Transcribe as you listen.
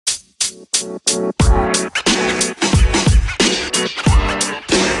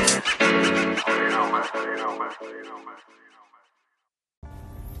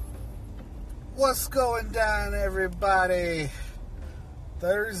What's going down, everybody?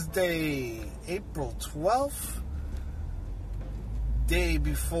 Thursday, April 12th, day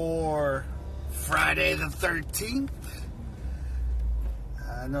before Friday the 13th.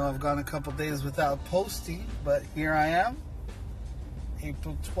 I know I've gone a couple days without posting, but here I am,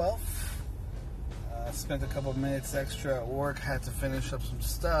 April 12th. I spent a couple minutes extra at work, had to finish up some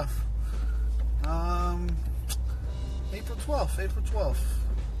stuff. April 12th.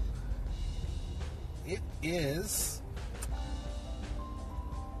 It is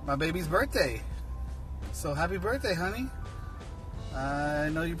my baby's birthday. So happy birthday, honey. I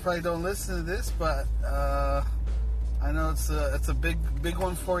know you probably don't listen to this, but I know it's a big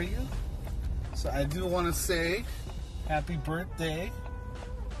one for you. So I do want to say happy birthday.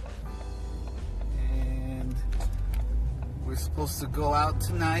 And we're supposed to go out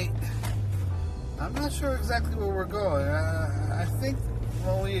tonight. I'm not sure exactly where we're going. I think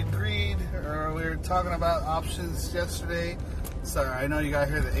when we agreed, or we were talking about options yesterday. Sorry, I know you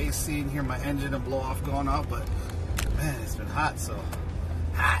gotta hear the AC and hear my engine and blow off going off, but man, it's been hot, so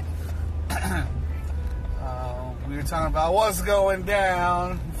hot. We were talking about what's going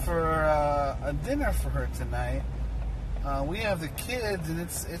down for a dinner for her tonight. We have the kids, and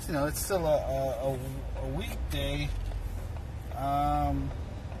it's still a weekday.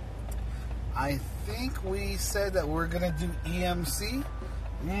 I think we said that we're gonna do EMC.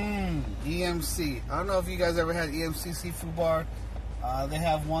 EMC. I don't know if you guys ever had EMC Seafood Bar. They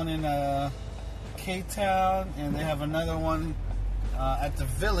have one in K-Town, and they have another one at the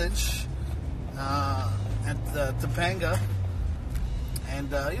Village, at the Topanga. And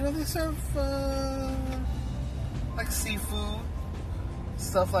they serve like seafood,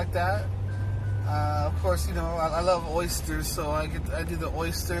 stuff like that. Of course, I love oysters, so I do the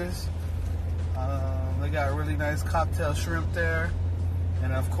oysters. They got a really nice cocktail shrimp there.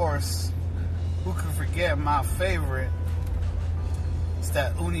 And of course, who can forget my favorite? It's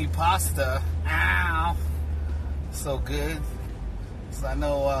that uni pasta. Ow! So good. So I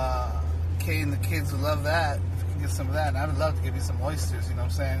know Kay and the kids would love that. If you can get some of that. And I would love to give you some oysters, you know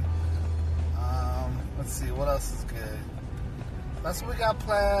what I'm saying? Let's see, what else is good? That's what we got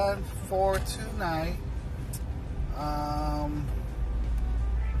planned for tonight.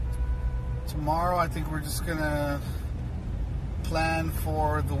 Tomorrow, I think we're just gonna plan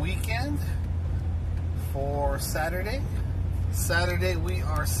for the weekend. For Saturday. Saturday, we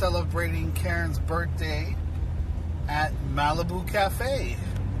are celebrating Karen's birthday at Malibu Cafe.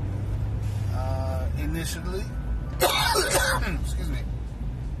 Initially, excuse me.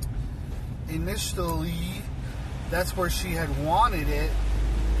 Initially, that's where she had wanted it,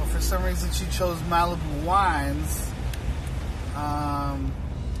 but for some reason she chose Malibu Wines.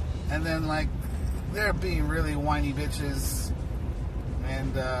 And then, they're being really whiny bitches.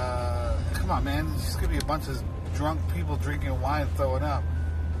 And, come on, man. It's just going to be a bunch of drunk people drinking wine and throwing up.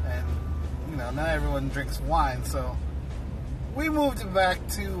 And, not everyone drinks wine. So, we moved it back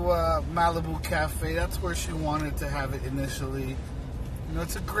to Malibu Cafe. That's where she wanted to have it initially.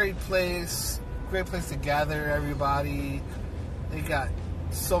 It's a great place. Great place to gather everybody. They got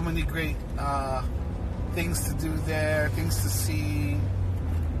so many great things to do there, things to see.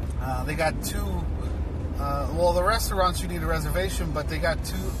 They got two, the restaurants you need a reservation, but they got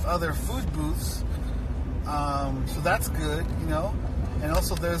two other food booths. So that's good, And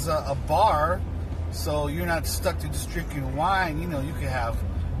also there's a bar, so you're not stuck to just drinking wine. You can have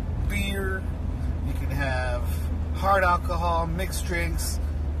beer, you can have hard alcohol, mixed drinks.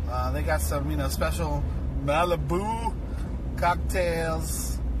 They got some, special Malibu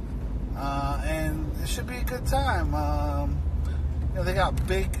cocktails, and it should be a good time. They got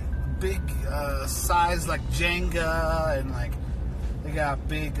big size like Jenga, and they got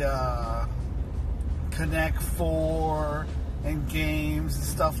big Connect 4 and games and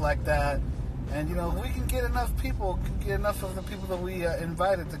stuff like that. And we can get enough people, enough of the people that we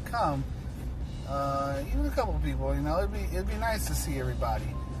invited to come. Even a couple of people, it'd be nice to see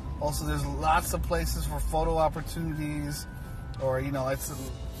everybody. Also, there's lots of places for photo opportunities, or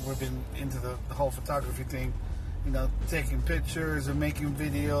we've been into the whole photography thing. Taking pictures and making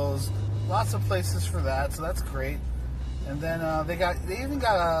videos. Lots of places for that, so that's great. And then they even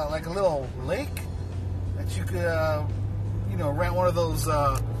got a little lake that you could rent one of those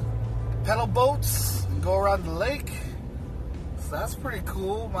pedal boats and go around the lake. So that's pretty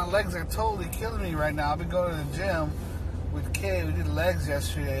cool. My legs are totally killing me right now. I've been going to the gym with Kay. We did legs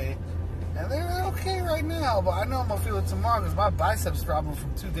yesterday, And they're okay right now, but I know I'm going to feel it tomorrow because my biceps problem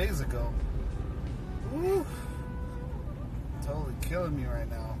from 2 days ago. Woo. Totally killing me right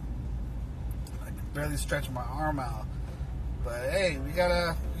now. I can barely stretch my arm out. But hey, we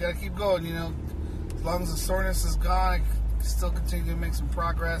gotta keep going, you know. As long as the soreness is gone, I can still continue to make some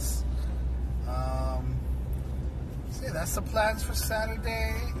progress. So yeah, that's the plans for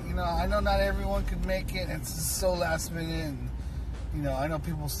Saturday. You know, I know not everyone could make it. It's just so last minute, and you know, I know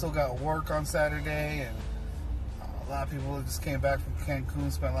people still got work on Saturday, and a lot of people just came back from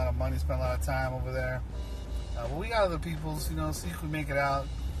Cancun, spent a lot of money, spent a lot of time over there. But we got other people's, you know, see if we make it out.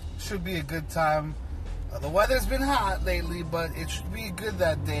 Should be a good time. The weather's been hot lately, but it should be good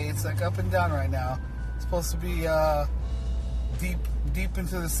that day. It's like up and down right now. It's supposed to be deep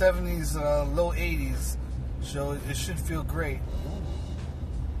into the 70s, low 80s. So it should feel great.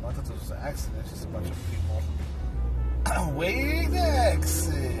 Ooh. I thought this was an accident. It's just a bunch of people waiting to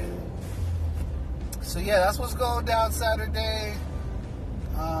exit. So yeah, that's what's going down Saturday.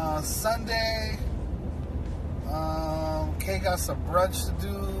 Sunday, Kay got some brunch to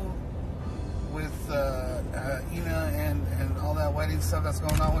do with Ina and all that wedding stuff that's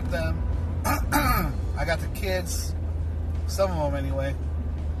going on with them. I got the kids, some of them anyway.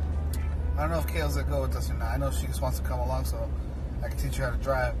 I don't know if Kayla's gonna go with us or not. I know she just wants to come along so I can teach her how to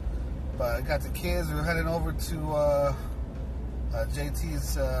drive. But I got the kids. We're heading over to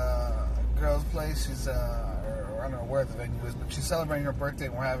JT's girl's place. She's or I don't know where the venue is, but she's celebrating her birthday,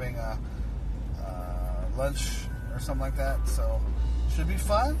 and we're having lunch or something like that. So should be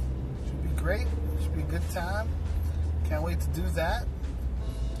fun. Should be great. Should be a good time. Can't wait to do that.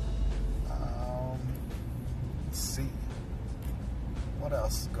 Let's see. What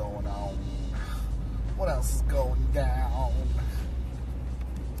else is going on? What else is going down?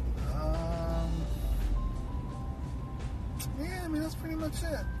 Yeah, I mean, that's pretty much it.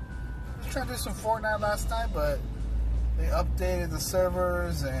 I was trying to do some Fortnite last night, but they updated the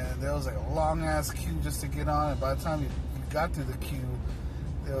servers, and there was like a long-ass queue just to get on, and by the time you got through the queue,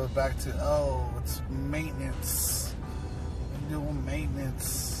 they were back to, oh, it's maintenance. We're doing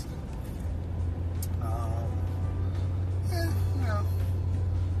maintenance. Yeah, you know,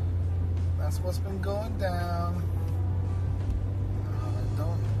 that's what's been going down. I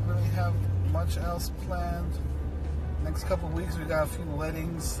don't really have much else planned. Next couple of weeks, we got a few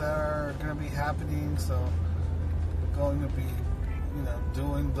weddings that are going to be happening, so we're going to be, you know,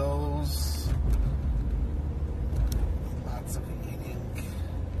 doing those. Lots of eating.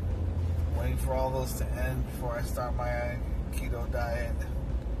 Waiting for all those to end before I start my keto diet.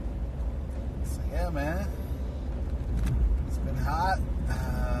 So yeah, man. It's been hot.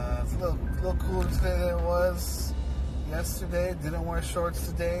 It's a little cooler today than it was yesterday. Didn't wear shorts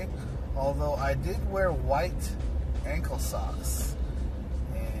today, although I did wear white ankle socks,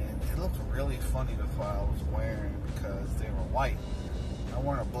 and it looked really funny with what I was wearing because they were white. I'm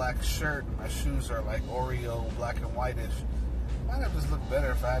wearing a black shirt, and my shoes are like Oreo, black and whitish. Might have just looked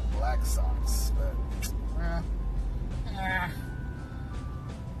better if I had black socks, but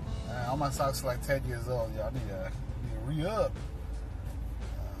all my socks are like 10 years old. Y'all need to re-up.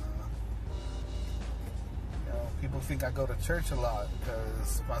 You know, people think I go to church a lot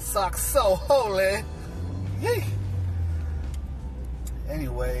because my socks so holy. Yay!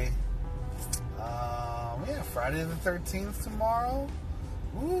 Anyway, yeah, Friday the 13th tomorrow.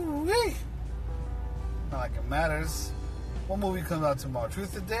 Woo-wee! Not like it matters. What movie comes out tomorrow?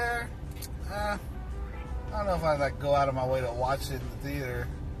 Truth or Dare? I don't know if I'd like go out of my way to watch it in the theater.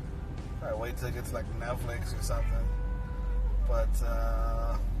 Probably wait till it gets like Netflix or something. But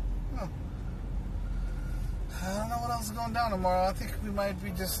I don't know what else is going down tomorrow. I think we might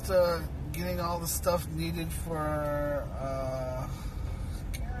be just getting all the stuff needed for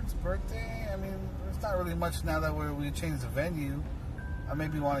Karen's birthday. I mean, there's not really much now that we changed the venue. I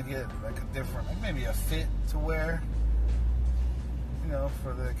maybe want to get like a different, like maybe a fit to wear, you know,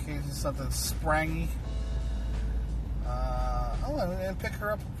 for the occasion, something sprangy. And pick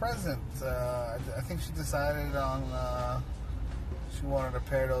her up a present. I think she decided on she wanted a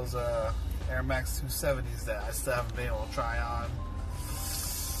pair of those Air Max 270s that I still haven't been able to try on.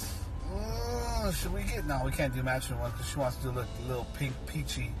 Should we get? No, we can't do matching ones because she wants to do the little pink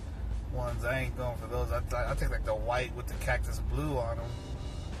peachy ones. I ain't going for those. I take like the white with the cactus blue on them.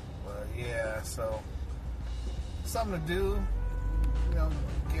 But yeah, so something to do. You know,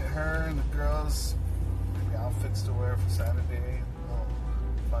 get her and the girls maybe outfits to wear for Saturday, little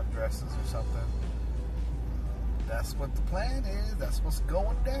fun dresses or something. That's what the plan is. That's what's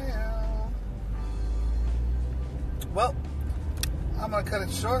going down. Well, I'm gonna cut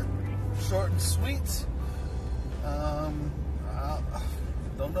it short and sweet.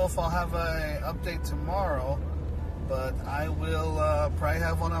 Don't know if I'll have an update tomorrow, but I will probably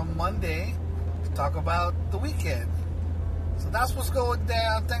have one on Monday to talk about the weekend. So that's what's going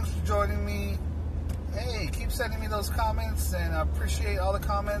down. Thanks for joining me. Hey, keep sending me those comments, and I appreciate all the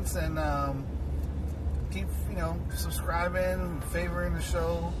comments, and keep, subscribing, favoring the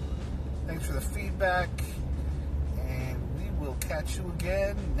show. Thanks for the feedback, and we will catch you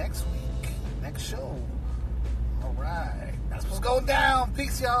again next week, next show. All right, that's what's going down.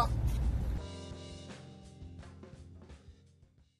 Peace, y'all.